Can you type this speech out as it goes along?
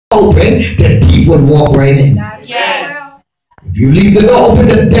open, the thief will walk right in. Yes. If you leave the door open,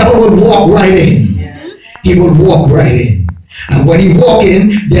 the devil will walk right in. He will walk right in. And when he walk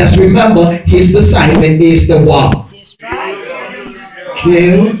in, just remember his assignment is to walk.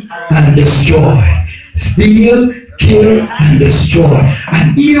 Kill and destroy. Steal, kill, and destroy.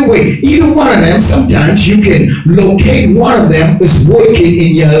 And either way, either one of them, sometimes you can locate one of them is working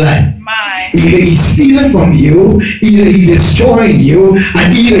in your life. Either he's stealing from you, either he's destroying you,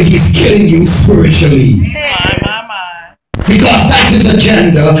 and either he's killing you spiritually. Because that's his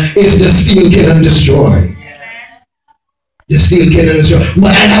agenda, is to steal, kill, and destroy. To steal, kill, and destroy.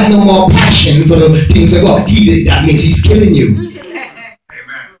 Well, I have no more passion for the things of God. That means he's killing you.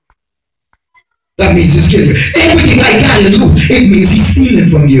 That means he's killing you. Everything I got in Luke, it means he's stealing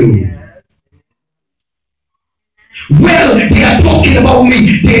from you. Well, they are talking about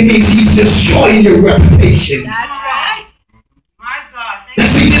me. That means he's destroying your reputation. That's right. My God. Now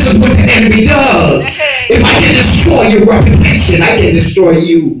see, this is what the enemy does. If I can destroy your reputation, I can destroy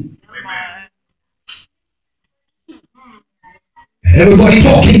you. Everybody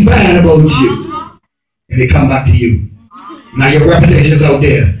talking bad about you, and they come back to you. Now your reputation's out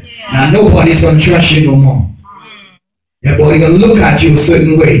there. Now nobody's gonna trust you no more. Everybody gonna look at you a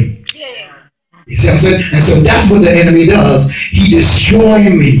certain way. You see what I'm saying? And so that's what the enemy does. He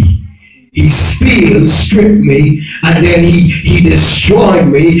destroyed me. He steals, stripped me, and then he destroyed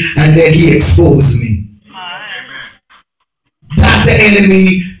me, and then he exposed me. That's the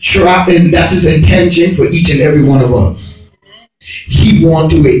enemy trap, and that's his intention for each and every one of us. He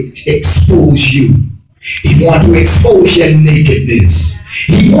wants to expose you. He wants to expose your nakedness.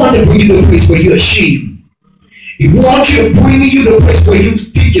 He wants to bring you to a place where you're ashamed. He wants you to bring you to a place where you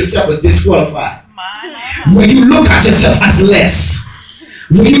think yourself as disqualified. When you look at yourself as less.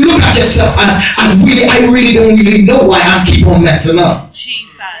 When you look at yourself as really, I really don't really know why I keep on messing up.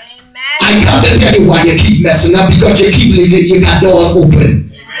 Jesus. I come to tell you why you keep messing up, because you keep leaving, you got doors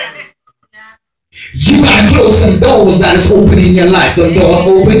open. You got to close some doors that is open in your life. Some doors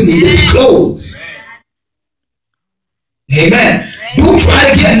open need to be closed. Amen. Don't try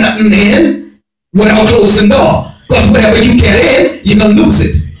to get nothing in without closing the door. Because whenever you get in, you're going to lose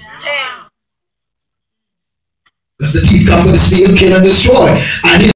it. Because the thief comes to steal, kill, and destroy. And